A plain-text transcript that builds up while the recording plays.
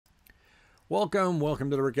Welcome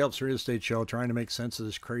to the Rick Helps Real Estate Show, trying to make sense of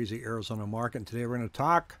this crazy Arizona market. And today we're going to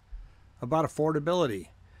talk about affordability.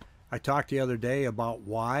 I talked the other day about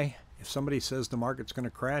why, if somebody says the market's going to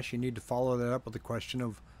crash, you need to follow that up with the question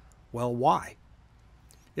of, well, why?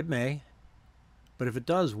 It may, but if it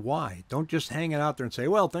does, why? Don't just hang it out there and say,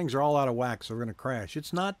 well, things are all out of whack, so we're going to crash.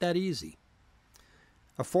 It's not that easy.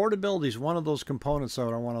 Affordability is one of those components that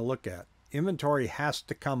I want to look at. Inventory has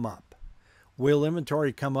to come up. Will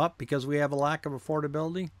inventory come up because we have a lack of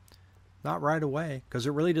affordability? Not right away, because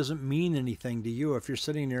it really doesn't mean anything to you. If you're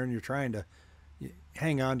sitting there and you're trying to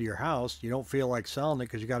hang on to your house, you don't feel like selling it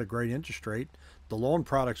because you got a great interest rate. The loan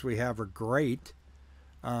products we have are great.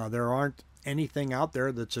 There aren't anything out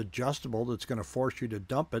there that's adjustable that's going to force you to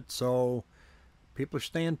dump it, so people are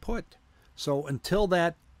staying put. So until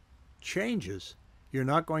that changes, you're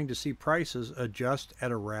not going to see prices adjust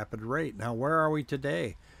at a rapid rate. Now, where are we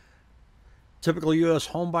today? Typical U.S.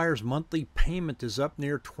 homebuyers' monthly payment is up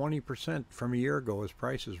near 20% from a year ago as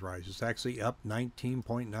prices rise. It's actually up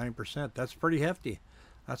 19.9%. That's pretty hefty.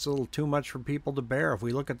 That's a little too much for people to bear. If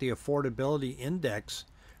we look at the affordability index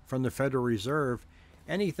from the Federal Reserve,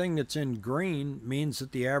 anything that's in green means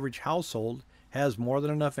that the average household has more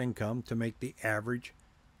than enough income to make the average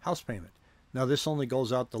house payment. Now, this only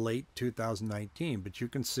goes out to late 2019, but you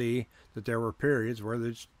can see that there were periods where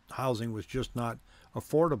this housing was just not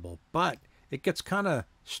affordable. But it gets kind of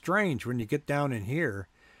strange when you get down in here,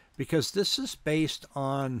 because this is based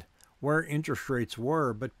on where interest rates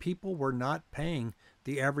were, but people were not paying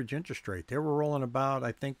the average interest rate. They were rolling about,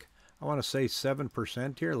 I want to say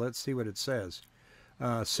 7% here. Let's see what it says.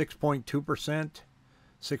 6.2%,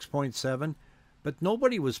 6.7%, but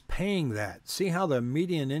nobody was paying that. See how the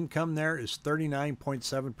median income there is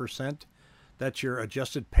 39.7%? That's your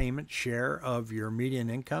adjusted payment share of your median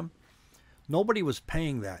income. Nobody was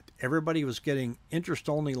paying that. Everybody was getting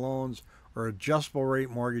interest-only loans or adjustable rate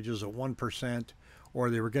mortgages at 1%, or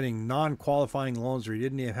they were getting non-qualifying loans where you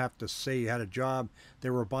didn't even have to say you had a job. They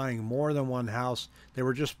were buying more than one house. They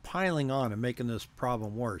were just piling on and making this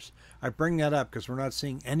problem worse. I bring that up because we're not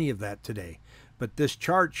seeing any of that today. But this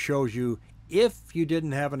chart shows you if you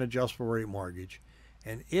didn't have an adjustable rate mortgage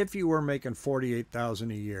and if you were making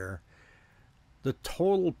 $48,000 a year, the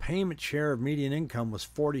total payment share of median income was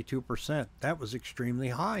 42%. That was extremely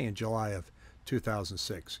high in July of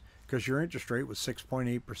 2006 because your interest rate was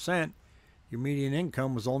 6.8%. Your median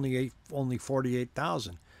income was only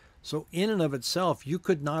 $48,000. So in and of itself, you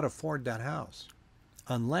could not afford that house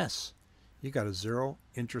unless you got a zero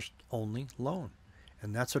interest only loan.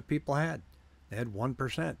 And that's what people had. They had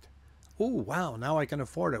 1%. Oh, wow, now I can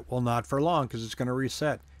afford it. Well, not for long because it's going to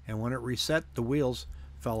reset. And when it reset, the wheels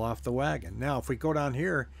fell off the wagon. Now, if we go down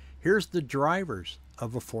here, here's the drivers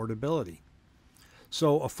of affordability.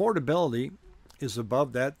 So affordability is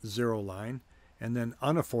above that zero line, and then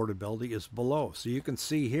unaffordability is below. So you can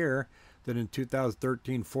see here that in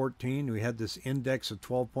 2013-14, we had this index of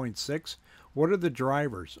 12.6. What are the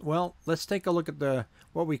drivers? Well, let's take a look at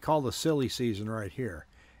what we call the silly season right here.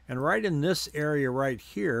 And right in this area right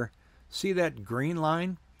here, see that green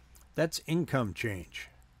line? That's income change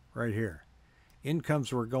right here.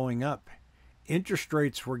 Incomes were going up. Interest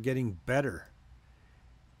rates were getting better,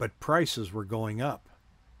 but prices were going up.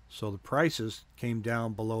 So the prices came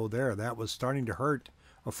down below there. That was starting to hurt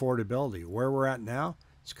affordability. Where we're at now,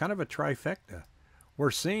 it's kind of a trifecta. We're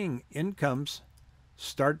seeing incomes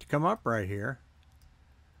start to come up right here.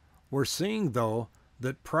 We're seeing, though,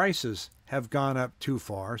 that prices have gone up too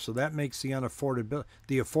far, so that makes the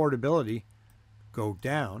affordability go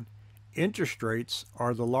down. Interest rates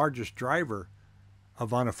are the largest driver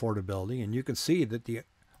of unaffordability, and you can see that the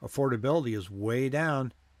affordability is way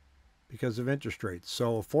down because of interest rates.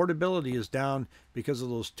 So affordability is down because of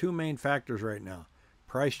those two main factors right now: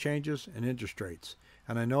 price changes and interest rates.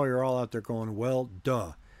 And I know you're all out there going, well,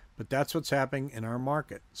 duh, but that's what's happening in our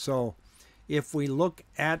market. So if we look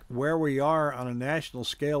at where we are on a national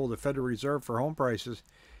scale with the Federal Reserve for home prices,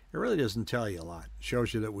 it really doesn't tell you a lot. It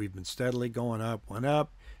shows you that we've been steadily going up, went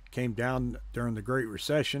up, came down during the Great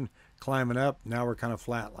Recession, climbing up. Now we're kind of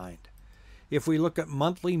flatlined. If we look at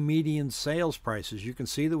monthly median sales prices, you can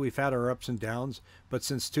see that we've had our ups and downs, but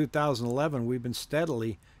since 2011, we've been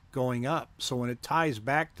steadily going up. So when it ties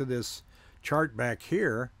back to this chart back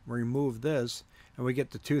here, remove this, and we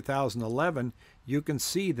get to 2011, you can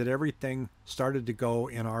see that everything started to go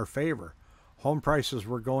in our favor. Home prices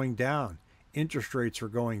were going down. Interest rates were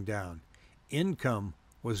going down. Income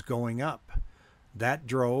was going up. That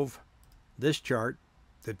drove this chart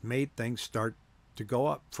that made things start to go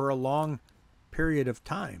up for a long period of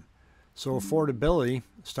time. So affordability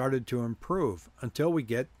started to improve until we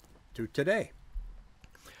get to today.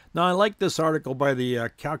 Now, I like this article by the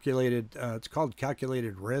calculated, it's called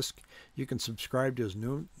Calculated Risk. You can subscribe to his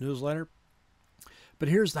newsletter. But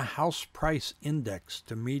here's the house price index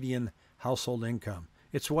to median household income.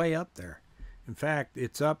 It's way up there. In fact,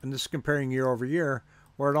 it's up, and this is comparing year over year.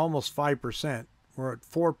 We're at almost 5%. We're at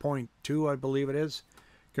 4.2, I believe it is,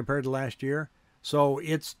 compared to last year. So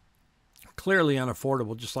it's clearly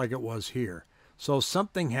unaffordable, just like it was here. So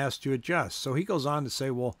something has to adjust. So he goes on to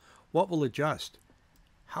say, well, what will adjust?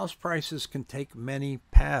 House prices can take many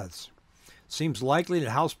paths. Seems likely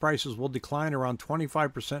that house prices will decline around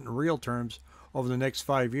 25% in real terms over the next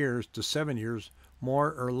 5 years to 7 years,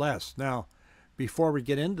 more or less. Now, before we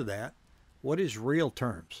get into that, what is real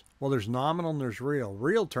terms? Well, there's nominal and there's real.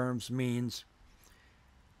 Real terms means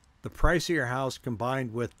the price of your house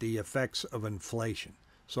combined with the effects of inflation.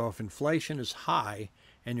 So if inflation is high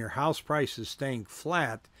and your house price is staying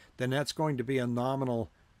flat, then that's going to be a nominal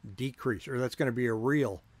decrease, or that's going to be a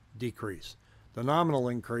real decrease. The nominal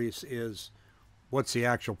increase is what's the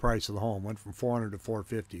actual price of the home. Went from 400 to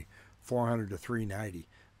 450, 400 to 390.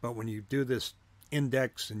 But when you do this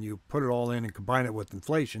index and you put it all in and combine it with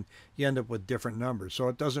inflation, you end up with different numbers. So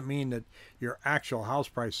it doesn't mean that your actual house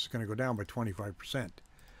price is going to go down by 25%.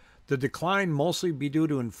 The decline mostly be due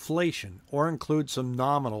to inflation or include some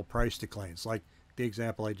nominal price declines, like the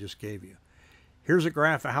example I just gave you. Here's a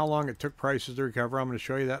graph of how long it took prices to recover. I'm going to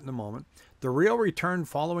show you that in a moment. The real return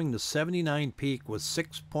following the 79 peak was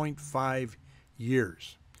 6.5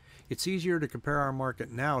 years. It's easier to compare our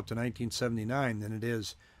market now to 1979 than it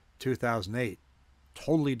is 2008.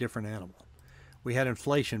 Totally different animal. We had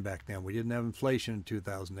inflation back then. We didn't have inflation in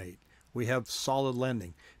 2008. We have solid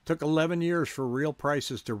lending. It took 11 years for real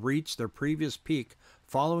prices to reach their previous peak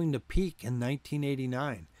following the peak in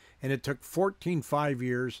 1989. And it took 0.5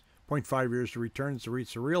 years to return to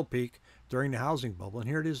reach the real peak during the housing bubble. And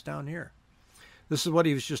here it is down here. This is what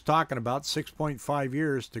he was just talking about, 6.5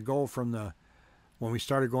 years to go from when we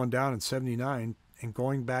started going down in 79 and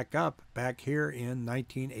going back up back here in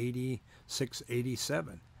 1986,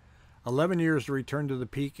 87. 11 years to return to the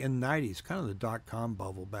peak in 90s, kind of the dot-com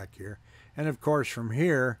bubble back here. And of course, from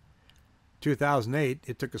here, 2008,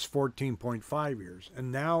 it took us 14.5 years.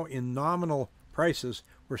 And now in nominal prices,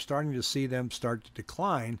 we're starting to see them start to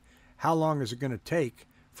decline. How long is it going to take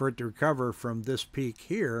for it to recover from this peak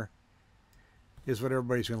here is what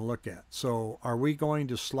everybody's going to look at. So are we going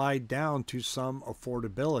to slide down to some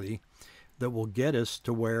affordability that will get us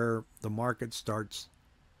to where the market starts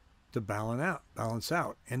to balance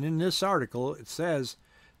out? And in this article, it says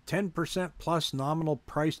 10% plus nominal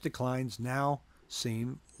price declines now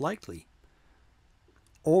seem likely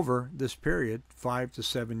over this period, 5 to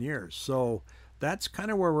 7 years. So that's kind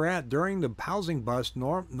of where we're at. During the housing bust,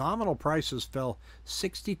 nominal prices fell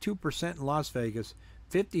 62% in Las Vegas,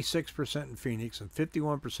 56% in Phoenix, and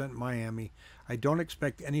 51% in Miami. I don't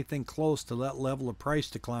expect anything close to that level of price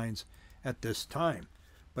declines at this time,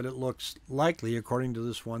 but it looks likely according to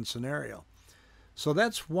this one scenario. So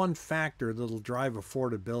that's one factor that'll drive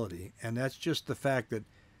affordability, and that's just the fact that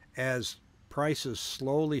as prices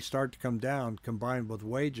slowly start to come down, combined with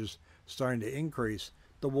wages starting to increase,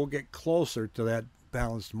 that we'll get closer to that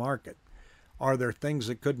balanced market. Are there things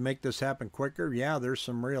that could make this happen quicker? Yeah, there's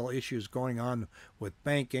some real issues going on with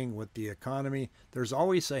banking, with the economy. There's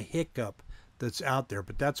always a hiccup that's out there,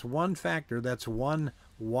 but that's one factor, that's one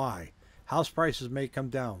why. House prices may come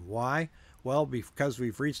down. Why? Well, because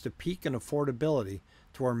we've reached a peak in affordability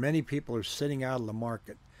to where many people are sitting out of the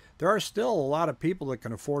market. There are still a lot of people that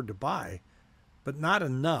can afford to buy, but not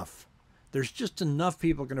enough. There's just enough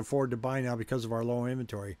people can afford to buy now because of our low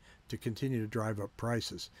inventory to continue to drive up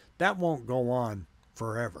prices. That won't go on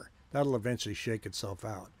forever. That'll eventually shake itself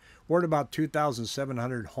out. We're at about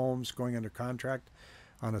 2,700 homes going under contract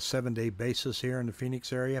on a 7-day basis here in the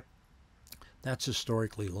Phoenix area. That's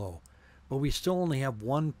historically low. But we still only have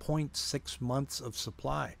 1.6 months of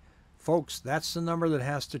supply. Folks, that's the number that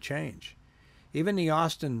has to change. Even the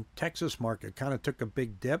Austin, Texas market kind of took a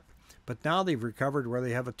big dip, but now they've recovered where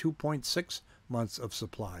they have a 2.6 months of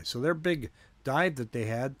supply. So their big dive that they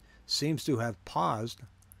had seems to have paused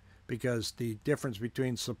because the difference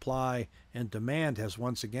between supply and demand has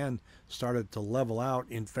once again started to level out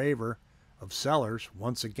in favor of sellers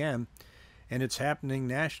once again. And it's happening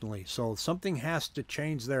nationally. So something has to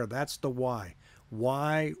change there. That's the why.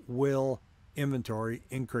 Why will inventory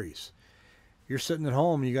increase? You're sitting at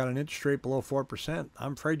home, you got an interest rate below 4%.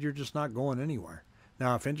 I'm afraid you're just not going anywhere.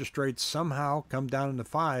 Now, if interest rates somehow come down into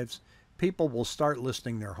 5s, people will start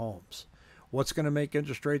listing their homes. What's going to make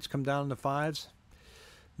interest rates come down into 5s?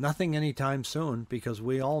 Nothing anytime soon, because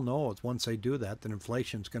we all know it's once they do that, then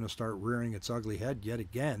inflation's going to start rearing its ugly head yet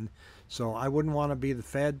again. So I wouldn't want to be the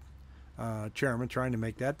Fed chairman trying to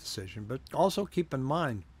make that decision. But also keep in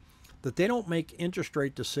mind that they don't make interest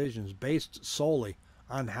rate decisions based solely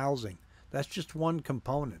on housing. That's just one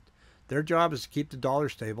component. Their job is to keep the dollar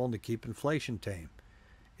stable and to keep inflation tame.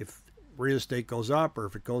 If real estate goes up or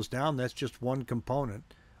if it goes down, that's just one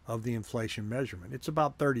component of the inflation measurement. It's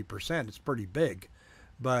about 30%. It's pretty big.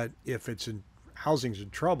 But if housing's in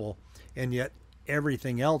trouble and yet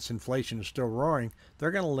everything else, inflation is still roaring,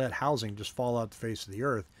 they're going to let housing just fall out the face of the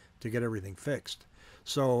earth to get everything fixed.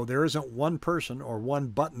 So there isn't one person or one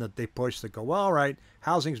button that they push that go, well, all right,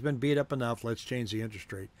 housing's been beat up enough, let's change the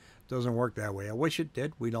interest rate. It doesn't work that way. I wish it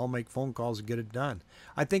did. We'd all make phone calls and get it done.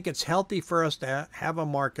 I think it's healthy for us to have a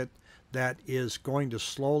market that is going to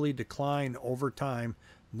slowly decline over time,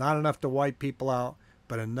 not enough to wipe people out,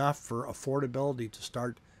 but enough for affordability to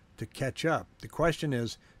start to catch up. The question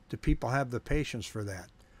is, do people have the patience for that?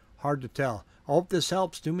 Hard to tell. I hope this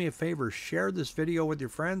helps. Do me a favor, share this video with your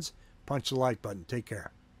friends, punch the like button. Take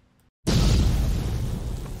care.